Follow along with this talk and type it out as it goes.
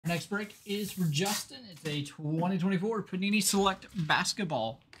Next break is for Justin. It's a 2024 Panini Select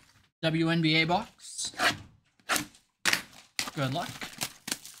Basketball WNBA box. Good luck.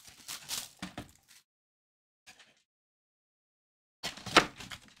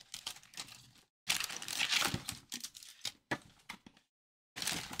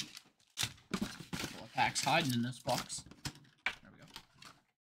 Couple of packs hiding in this box. There we go.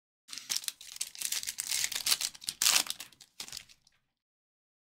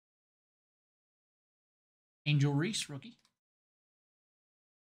 Angel Reese, rookie.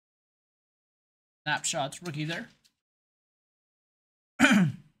 Snapshots, rookie there. Got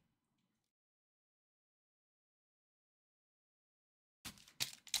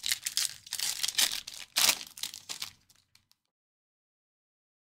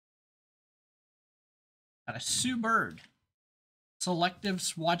a Sue Bird. Selective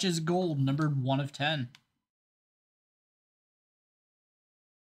Swatches Gold, numbered 1 of 10.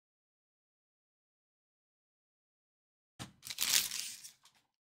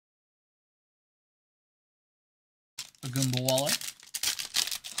 Agumba Waller.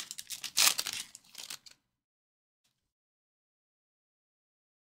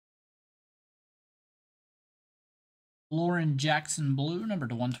 Lauren Jackson Blue, number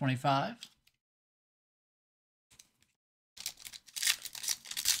to 125.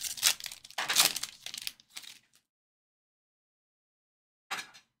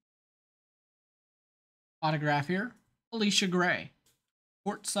 Autograph here, Alicia Gray.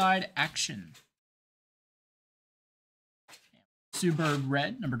 Courtside Action. Sue Bird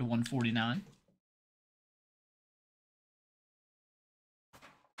Red, number to 149.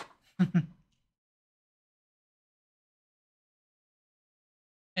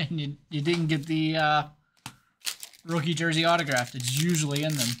 And you didn't get the rookie jersey autographed. It's usually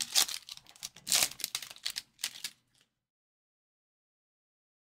in them.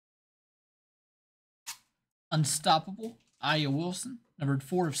 Unstoppable, Aya Wilson, numbered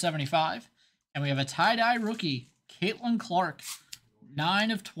 4 of 75. And we have a tie-dye rookie, Caitlin Clark,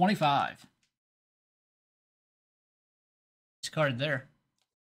 9 of 25. This card there.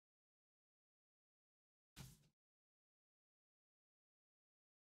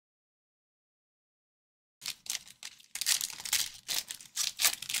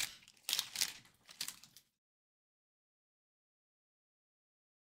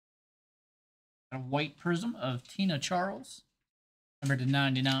 A white prism of Tina Charles, number to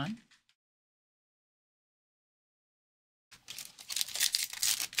 99.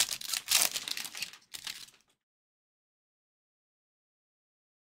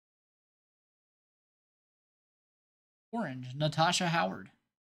 Orange, Natasha Howard,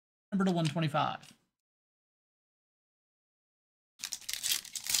 number to 125.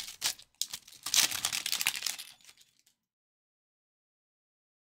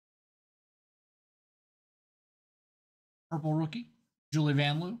 Purple rookie, Julie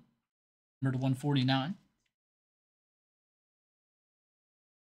Vanloo, number to 149.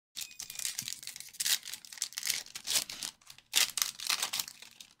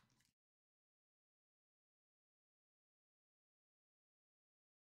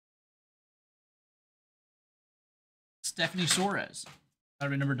 Stephanie Soares,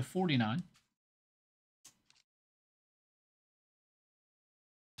 that'll be numbered to 49.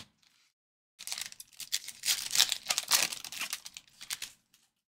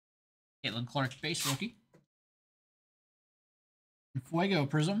 Caitlin Clark base rookie. Fuego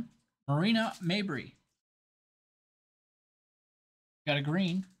Prism, Marina Mabry. Got a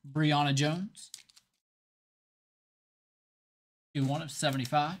green, Brianna Jones. 2/1 of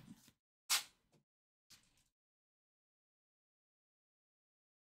 75.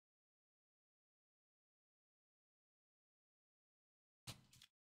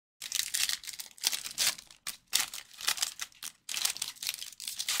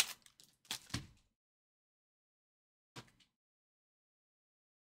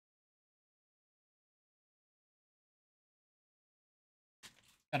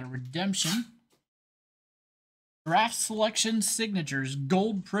 Got a redemption. Draft Selection Signatures,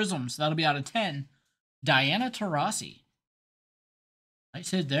 Gold Prisms. That'll be out of 10. Diana Taurasi.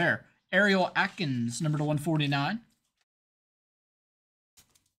 Nice hit there. Ariel Atkins, number to 149.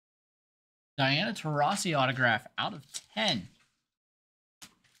 Diana Taurasi autograph out of 10.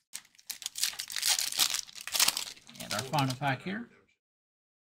 And our final pack here.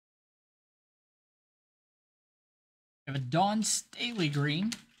 We have a Dawn Staley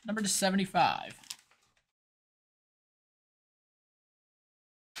green, number to 75.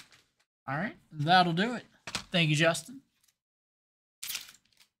 All right, that'll do it. Thank you, Justin.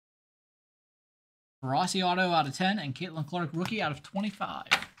 Rossi auto out of 10 and Caitlin Clark rookie out of 25.